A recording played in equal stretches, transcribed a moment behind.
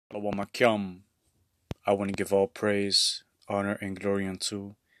Lawamakyam. I want to give all praise, honor, and glory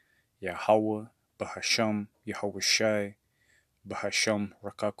unto Yahweh, Bahasham, Yahweh Shai, Bahasham,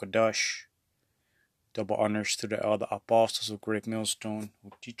 Rakakodash. Double honors to the elder apostles of Great Millstone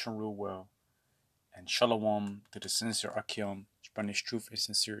who teach and rule well. And Shalom to the sincere Akim, Spanish truth and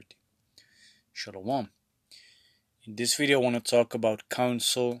sincerity. Shalom. In this video, I want to talk about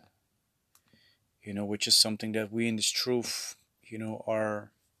counsel, which is something that we in this truth,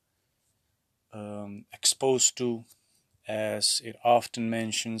 are exposed to, as it often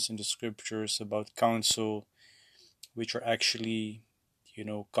mentions in the scriptures about counsel, which are actually,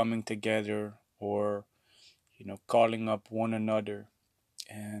 coming together or, calling up one another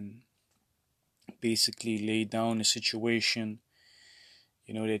and basically lay down a situation,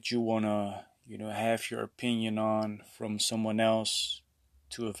 that you want to, have your opinion on from someone else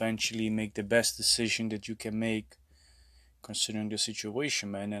to eventually make the best decision that you can make considering the situation,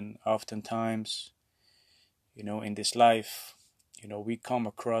 man. And oftentimes, in this life, we come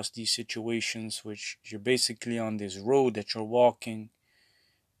across these situations which you're basically on this road that you're walking,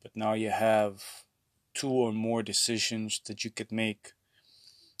 but now you have two or more decisions that you could make.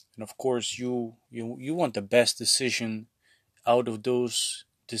 And of course, you want the best decision out of those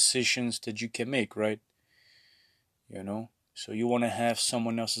decisions that you can make, right? So you want to have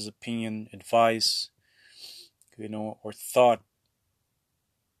someone else's opinion, advice, or thought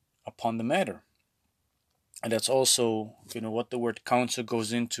upon the matter. And that's also, what the word counsel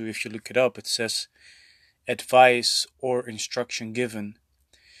goes into. If you look it up, it says advice or instruction given,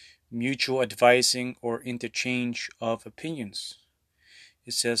 mutual advising or interchange of opinions.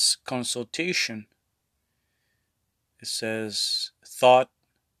 It says consultation. It says thought,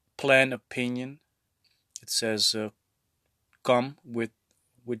 plan, opinion. It says come with,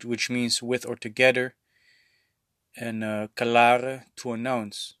 which means with or together, and calare, to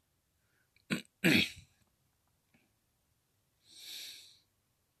announce.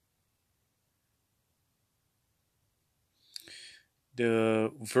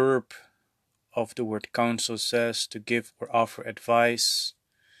 The verb of the word counsel says to give or offer advice,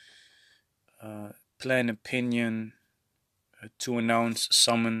 plan, opinion, to announce,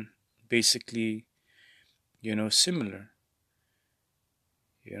 summon, basically, similar.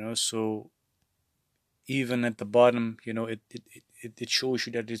 So even at the bottom, it shows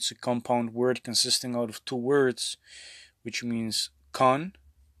you that it's a compound word consisting out of two words, which means con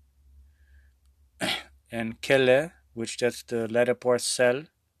and kele, which that's the latter part, cell,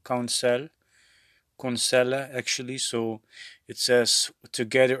 counsel, consella actually. So it says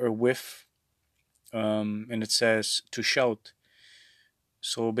together or with, and it says to shout.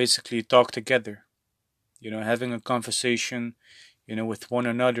 So basically talk together, having a conversation, with one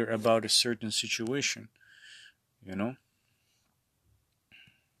another about a certain situation, And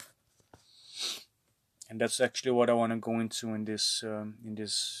that's actually what I want to go into in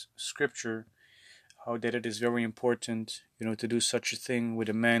this scripture, how that it is very important, to do such a thing with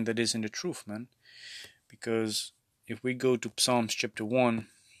a man that is in the truth, man. Because if we go to Psalms chapter 1,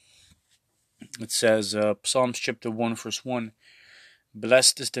 it says, Psalms chapter 1 verse 1,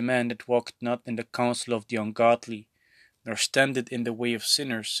 "Blessed is the man that walketh not in the counsel of the ungodly, nor standeth in the way of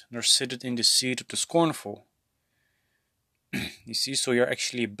sinners, nor sitteth in the seat of the scornful." You see, so you're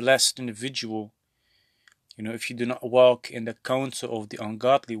actually a blessed individual, if you do not walk in the counsel of the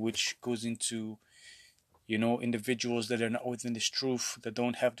ungodly, which goes into, individuals that are not within this truth, that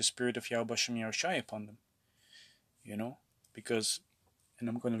don't have the spirit of Yahweh Shem Yahushai upon them, because, and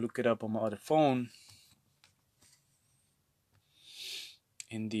I'm going to look it up on my other phone,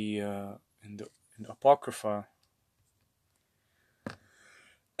 in the Apocrypha,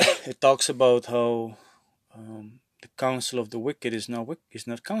 it talks about how the counsel of the wicked is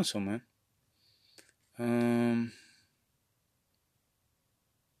not counsel, man.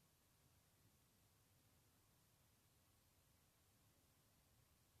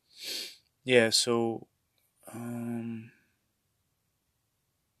 Yeah, so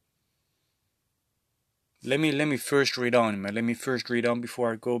let me first read on, man. Let me first read on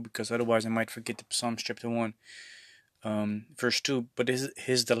before I go, because otherwise I might forget the Psalms chapter 1. Verse 2, "But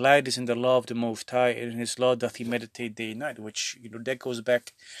his delight is in the law of the Most High, and in his law doth he meditate day and night," which, that goes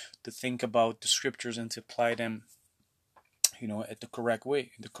back to think about the scriptures and to apply them, at the correct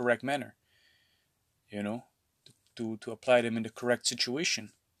way, in the correct manner, to apply them in the correct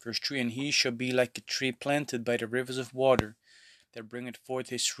situation. Verse 3, "And he shall be like a tree planted by the rivers of water, that bringeth forth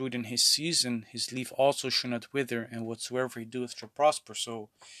his fruit in his season, his leaf also shall not wither, and whatsoever he doeth shall prosper." So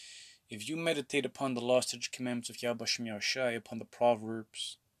if you meditate upon the law, statutes, commandments of Yahweh Shem Yahushai, upon the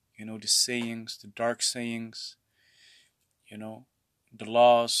proverbs, the sayings, the dark sayings, the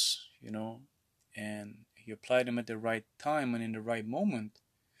laws, and you apply them at the right time and in the right moment,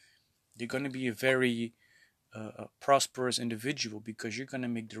 you're going to be a very prosperous individual, because you're going to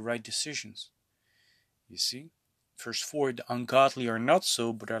make the right decisions. You see? Verse 4, the ungodly are not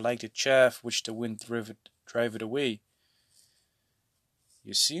so, but are like the chaff which the wind driveth away.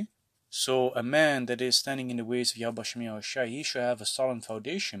 You see? So a man that is standing in the ways of Yahweh Shem Yahushai, he should have a solid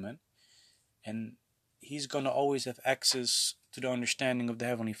foundation, man. And he's going to always have access to the understanding of the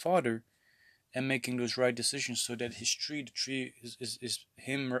Heavenly Father and making those right decisions, so that his tree, the tree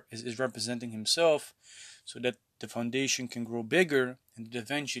is representing himself, so that the foundation can grow bigger, and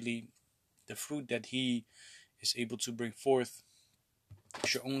eventually the fruit that he is able to bring forth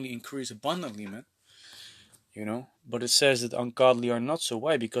should only increase abundantly, man. But it says that ungodly are not so.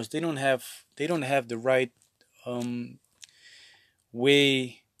 Why? Because they don't have the right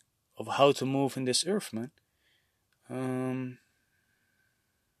way of how to move in this earth, man.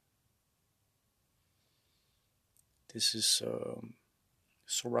 This is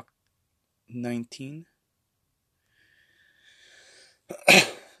Surah 19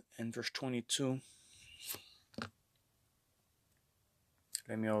 and verse 22.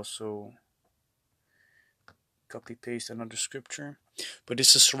 Let me also copy paste another scripture. But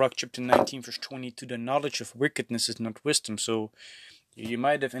this is Surah chapter 19 verse 22. The knowledge of wickedness is not wisdom. So you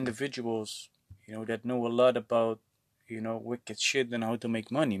might have individuals, that know a lot about, wicked shit and how to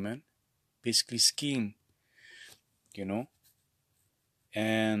make money, man. Basically scheme,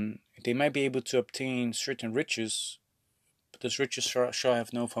 and they might be able to obtain certain riches, but those riches shall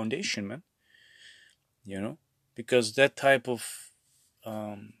have no foundation, man. Because that type of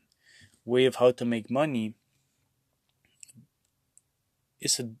way of how to make money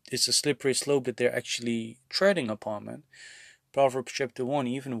is a slippery slope that they're actually treading upon, man. Proverbs chapter 1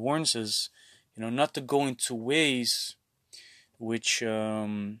 even warns us, not to go into ways which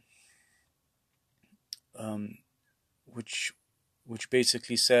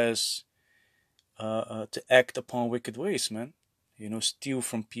basically says to act upon wicked ways, man. Steal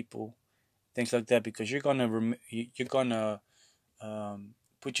from people, things like that, because you're gonna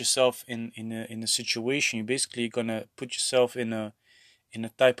put yourself in a situation. You're basically gonna put yourself in a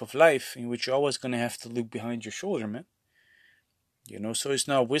type of life in which you're always gonna have to look behind your shoulder, man. So it's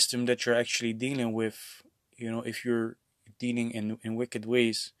not wisdom that you're actually dealing with, if you're dealing in wicked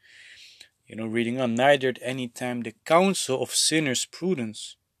ways. Reading on, neither at any time the counsel of sinners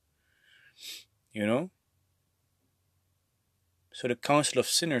prudence. So the counsel of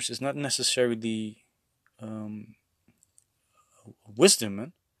sinners is not necessarily wisdom,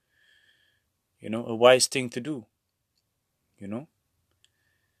 man. A wise thing to do.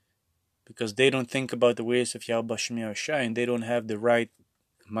 Because they don't think about the ways of Yahweh Shem Yahushai, and they don't have the right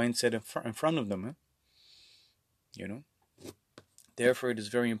mindset in front of them, man. Therefore, it is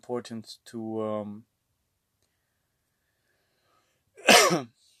very important to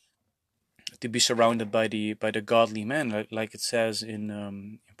to be surrounded by the godly man, like it says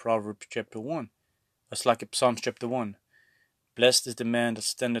in Proverbs chapter 1. It's like Psalms chapter 1. Blessed is the man that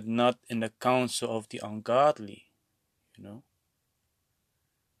standeth not in the counsel of the ungodly. Then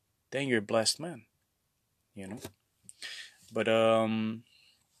you're a blessed man. But I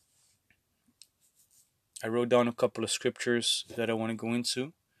wrote down a couple of scriptures that I want to go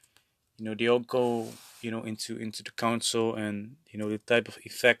into. They all go, into the counsel and, the type of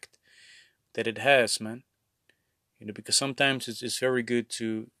effect that it has, man. Because sometimes it's very good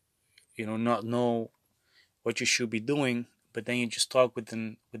to, not know what you should be doing, but then you just talk with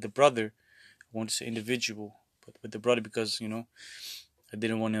the brother. I want to say individual, but with the brother, because, I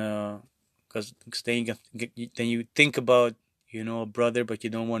didn't want to, because then you think about, a brother, but you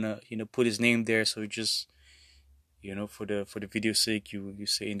don't want to, put his name there, so you just, for the video's sake, you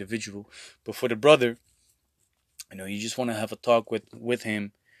say individual. But for the brother, you just want to have a talk with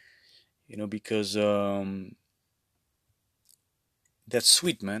him, because that's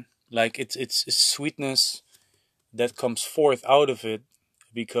sweet, man. Like it's sweetness that comes forth out of it,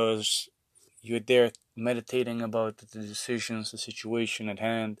 because you're there meditating about the decisions, the situation at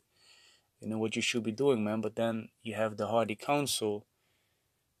hand, what you should be doing, man. But then you have the hearty counsel,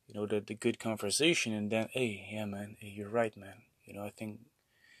 the good conversation, and then, hey, yeah, man, hey, you're right, man. I think,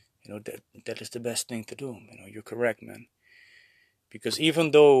 that is the best thing to do. You're correct, man. Because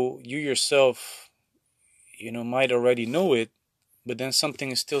even though you yourself, might already know it, but then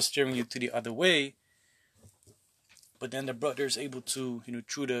something is still steering you to the other way. But then the brother is able to,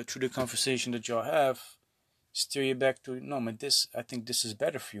 through the conversation that y'all have, steer you back to, no, man, I think this is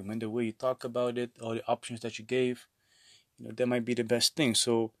better for you, man. The way you talk about it, all the options that you gave, that might be the best thing.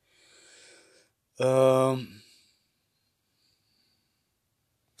 So,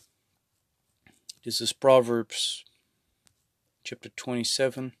 This is Proverbs chapter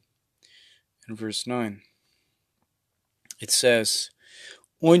 27 and verse 9. It says,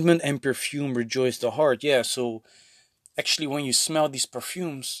 ointment and perfume rejoice the heart. Yeah, so actually when you smell these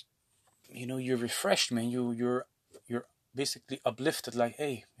perfumes, you're refreshed, man. You're basically uplifted, like,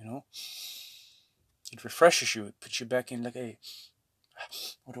 hey, it refreshes you. It puts you back in, like, hey,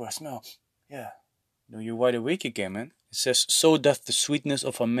 what do I smell? Yeah. You're wide awake again, man. It says, so doth the sweetness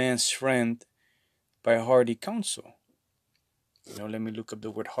of a man's friend by hearty counsel. Let me look up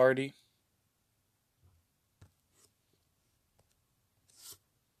the word hearty.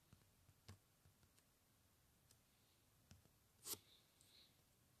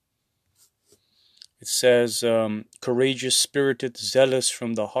 It says, courageous, spirited, zealous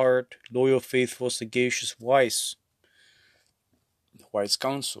from the heart, loyal, faithful, sagacious, wise. Wise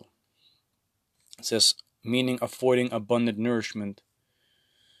counsel. It says, meaning affording abundant nourishment.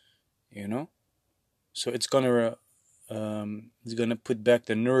 So it's gonna put back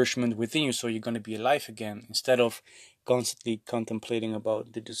the nourishment within you, so you're gonna be alive again, instead of constantly contemplating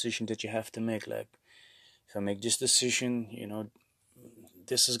about the decision that you have to make. Like, if I make this decision,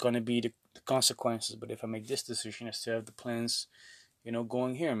 this is gonna be the consequences. But if I make this decision, I still have the plans,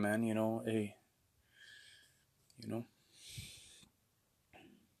 going here, man. Hey,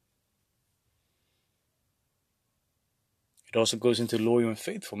 It also goes into loyal and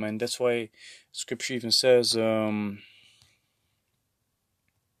faithful, man. That's why Scripture even says,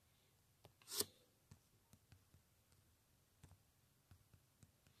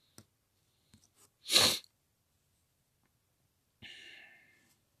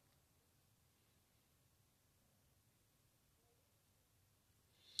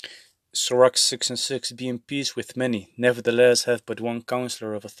 Sirach 6:6, be in peace with many, nevertheless have but one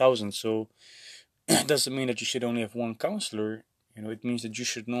counselor of 1,000. So it doesn't mean that you should only have one counselor. It means that you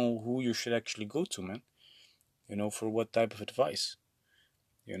should know who you should actually go to, man. For what type of advice.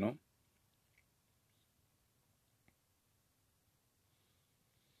 Let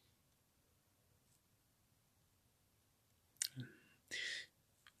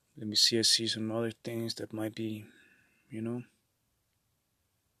me see. I see some other things that might be,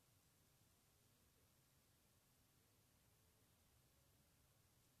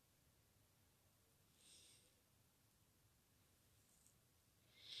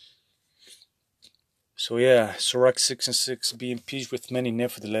 So yeah, Sirach 6:6, be in peace with many,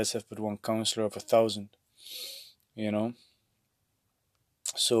 nevertheless have but one counselor of 1,000.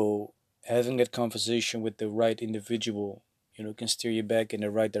 So having that conversation with the right individual, can steer you back in the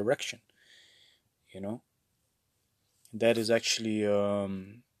right direction. That is actually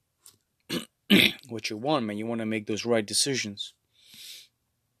what you want, man. You want to make those right decisions.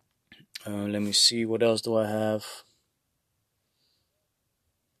 Let me see, what else do I have?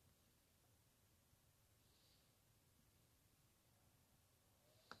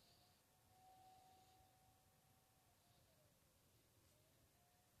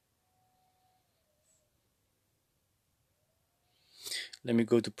 Let me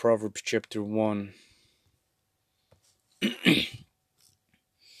go to Proverbs chapter 1.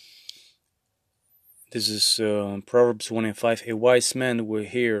 This is Proverbs 1:5. A wise man will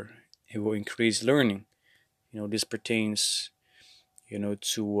hear, it will increase learning. This pertains, to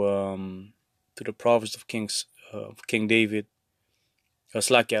the Proverbs of King David.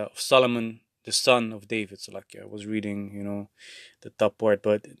 It's like Solomon, the son of David. So like I was reading, the top part,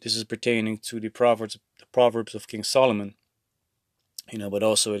 but this is pertaining to the Proverbs of King Solomon. But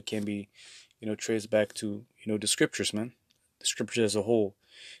also it can be, traced back to, the scriptures, man. The scriptures as a whole.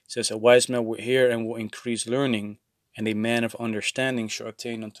 It says, a wise man will hear and will increase learning, and a man of understanding shall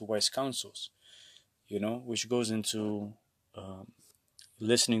attain unto wise counsels. Which goes into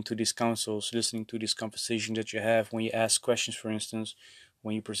listening to these counsels, listening to this conversation that you have when you ask questions, for instance,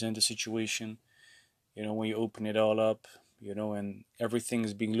 when you present a situation, when you open it all up, and everything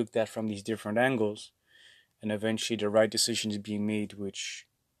is being looked at from these different angles, and eventually the right decision is being made, which,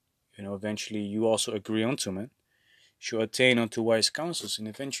 eventually you also agree onto, man. Should attain unto wise counsels, and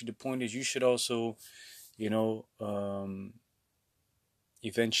eventually the point is you should also,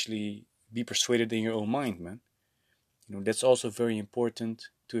 eventually be persuaded in your own mind, man. That's also very important,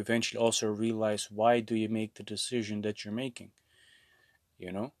 to eventually also realize, why do you make the decision that you're making.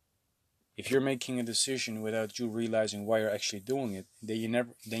 If you're making a decision without you realizing why you're actually doing it,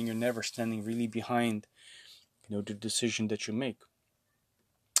 then you're never standing really behind, the decision that you make.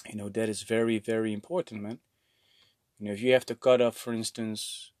 That is very, very important, man. If you have to cut off, for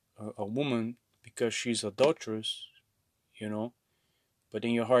instance, a woman because she's adulterous, but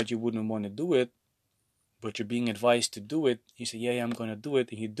in your heart you wouldn't want to do it, but you're being advised to do it. You say, yeah, I'm going to do it,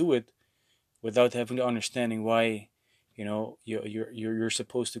 and you do it. without having the understanding why, you're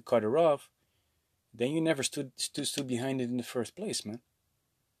supposed to cut her off, then you never stood behind it in the first place, man.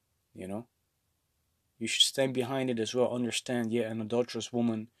 You know, you should stand behind it as well. Understand, yeah, an adulterous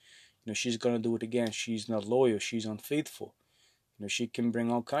woman, she's gonna do it again. She's not loyal. She's unfaithful. She can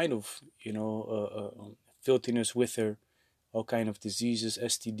bring all kind of, filthiness with her, all kind of diseases,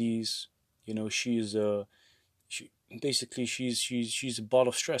 STDs. She's she basically she's a ball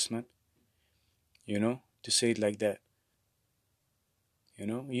of stress, man. To say it like that.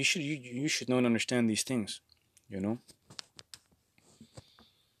 You should know and understand these things. You know,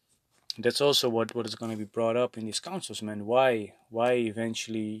 that's also what is going to be brought up in these councils, man. Why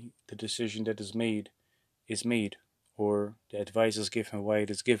eventually the decision that is made, or the advice is given, why it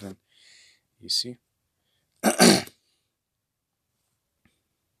is given. You see, a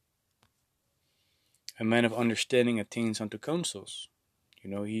man of understanding attains unto counsels.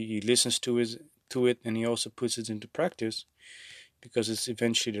 He listens to it, and he also puts it into practice because it's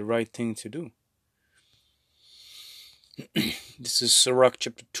eventually the right thing to do. This is Sirach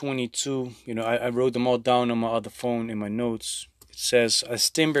chapter 22. I wrote them all down on my other phone in my notes. It says, "As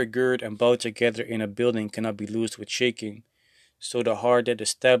timber girt and bound together in a building cannot be loosed with shaking, so the heart that is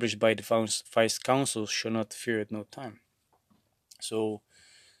established by devised counsels shall not fear at no time." So,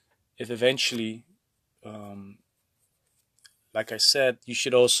 if eventually, um, like I said, you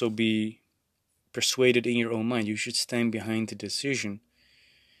should also be persuaded in your own mind. You should stand behind the decision.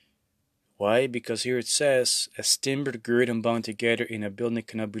 Why? Because here it says, "As timber girt and bound together in a building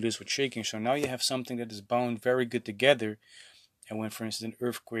cannot be loosed with shaking." So now you have something that is bound very good together. And when, for instance, an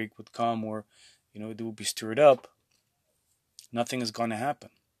earthquake would come, or it would be stirred up, nothing is going to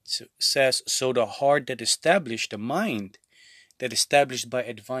happen. So it says, "So the heart that established, the mind that established by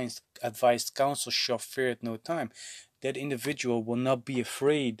advised counsel shall fear at no time." That individual will not be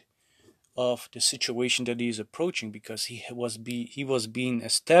afraid of the situation that he is approaching, because he was being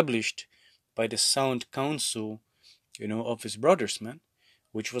established by the sound counsel, of his brothers, man,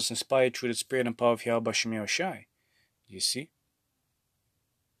 which was inspired through the spirit and power of Yahweh Shem Yahushai. You see?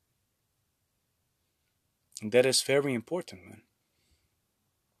 And that is very important, man.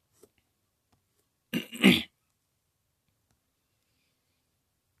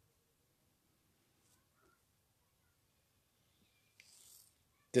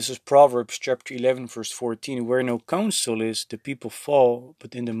 This is Proverbs chapter 11, verse 14. "Where no counsel is, the people fall,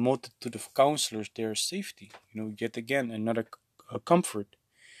 but in the multitude of counselors there is safety." Yet again, another comfort.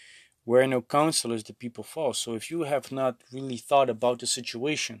 Where no counsel is, the people fall. So if you have not really thought about the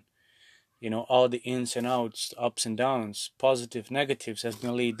situation, all the ins and outs, ups and downs, positive, negatives has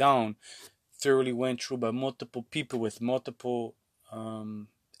been laid down, thoroughly went through by multiple people with multiple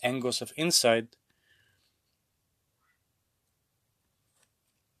angles of insight,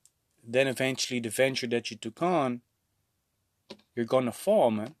 then eventually the venture that you took on, you're gonna fall,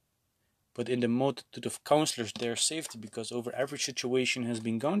 man. But in the multitude of counselors, there's safety, because over every situation has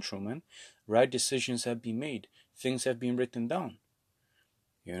been gone through, man. Right decisions have been made. Things have been written down.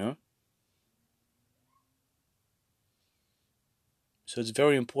 So it's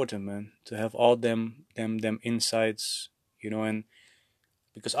very important, man, to have all them insights, and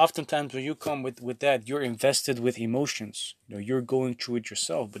because oftentimes when you come with that, you're invested with emotions. You're going through it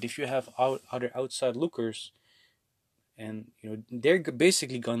yourself. But if you have other outside lookers, and they're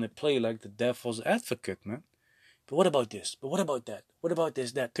basically gonna play like the devil's advocate, man. But what about this? But what about that? What about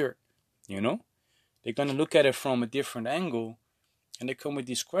this, that, third? They're gonna look at it from a different angle, and they come with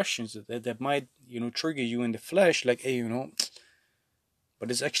these questions that might trigger you in the flesh, like, hey, but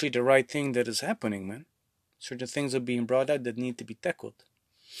it's actually the right thing that is happening, man. Certain things are being brought out that need to be tackled.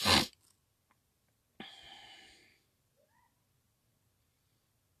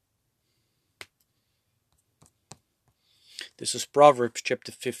 This is Proverbs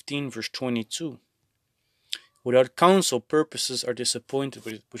chapter 15, verse 22. "Without counsel, purposes are disappointed,"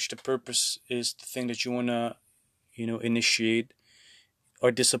 which the purpose is the thing that you want to, initiate,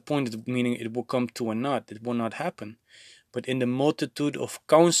 are disappointed, meaning it will come to a naught. It will not happen. But in the multitude of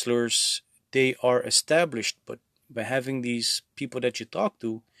counselors, they are established. But by having these people that you talk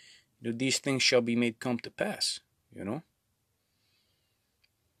to, these things shall be made come to pass.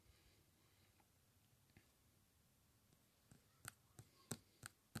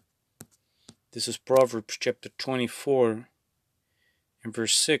 This is Proverbs chapter 24 and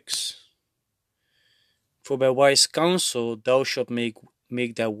verse 6. "For by wise counsel thou shalt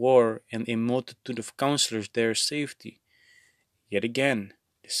make thy war, and in multitude of counselors there is safety." Yet again,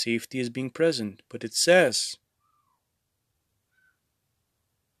 the safety is being present, but it says,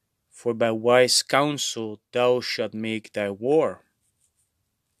 "For by wise counsel thou shalt make thy war."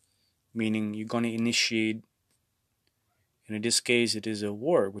 meaning you're going to initiate, and in this case it is a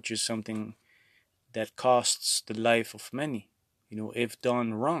war, which is something that costs the life of many, if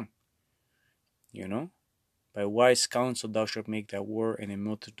done wrong. you know by wise counsel thou shalt make that war, and a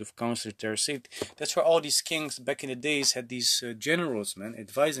multitude of counselors there are saved. That's why all these kings back in the days had these generals, man,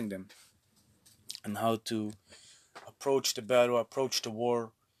 advising them on how to approach the battle, approach the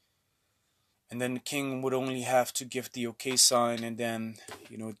war. And then the king would only have to give the okay sign, and then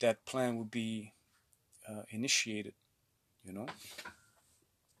that plan would be initiated. It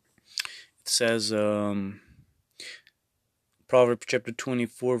says, Proverbs chapter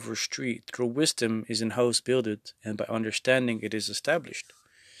 24 verse 3, through wisdom is an house builded, and by understanding it is established.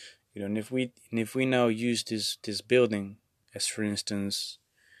 And if we now use this building as, for instance,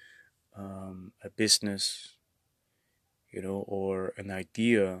 a business, or an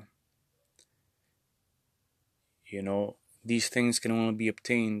idea, these things can only be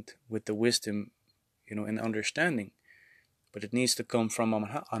obtained with the wisdom, and understanding. But it needs to come from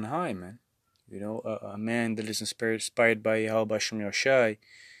on high, man. A man that is inspired by Yahweh Shem Yashai,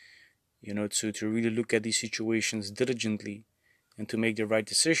 to really look at these situations diligently and to make the right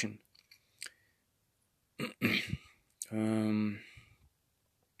decision.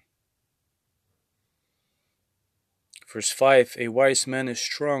 Verse 5, a wise man is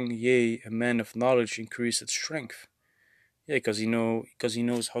strong, yea, a man of knowledge increaseth strength. Yeah, because he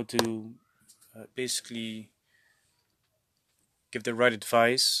knows how to basically give the right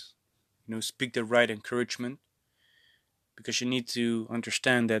advice, speak the right encouragement. Because you need to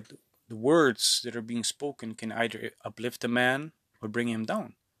understand that the words that are being spoken can either uplift a man or bring him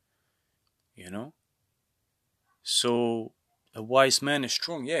down. So a wise man is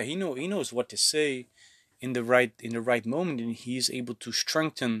strong. Yeah, he knows what to say in the right moment, and he is able to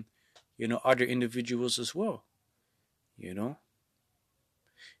strengthen, other individuals as well. And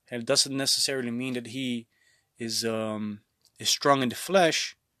it doesn't necessarily mean that he is strong in the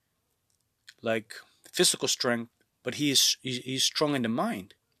flesh, like physical strength, but he's strong in the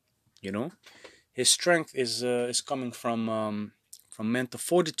mind. His strength is coming from mental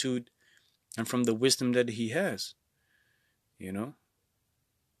fortitude and from the wisdom that he has.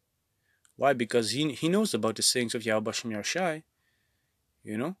 Why? Because he knows about the sayings of Yahweh Shem Yashai.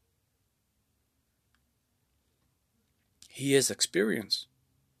 He has experience.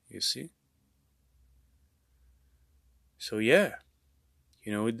 You see. So yeah,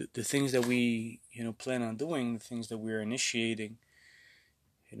 the things that we plan on doing, the things that we're initiating.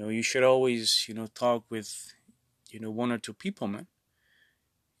 You should always talk with one or two people, man.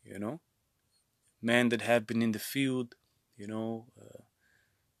 Men that have been in the field,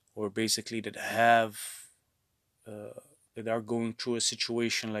 or basically that are going through a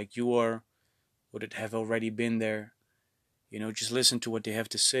situation like you are, or that have already been there. Just listen to what they have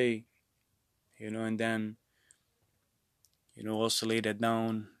to say, and then also lay that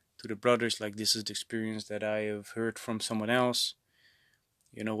down to the brothers, like, this is the experience that I have heard from someone else.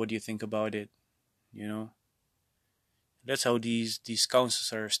 What do you think about it? That's how these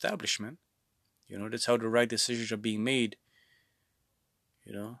councils are established, man. That's how the right decisions are being made.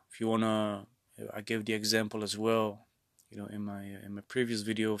 If you wanna, I gave the example as well, in my previous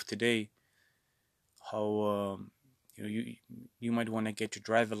video of today, how you might want to get your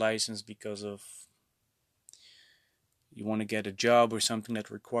driver license because of you want to get a job or something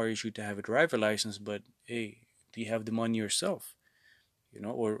that requires you to have a driver license. But hey, do you have the money yourself?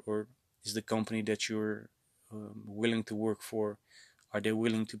 Or is the company that you're willing to work for, are they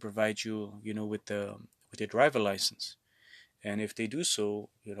willing to provide you, with the driver license? And if they do so,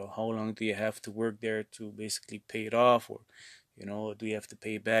 how long do you have to work there to basically pay it off, or do you have to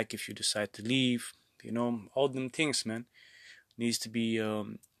pay it back if you decide to leave? All them things, man, needs to be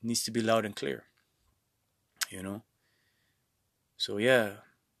loud and clear. So yeah,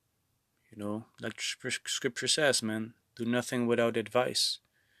 like scripture says, man, do nothing without advice.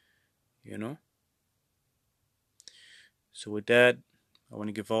 So with that, I want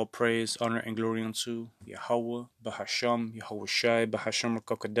to give all praise, honor, and glory unto Yahweh, Bahasham, Yahweh Shai, Bahasham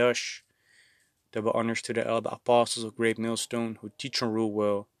Rakakadash. Double honors to the elder apostles of Great Millstone who teach and rule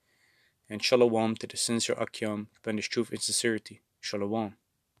well. And shalom to the sincere Akyam, who bend his truth and sincerity. Shalom.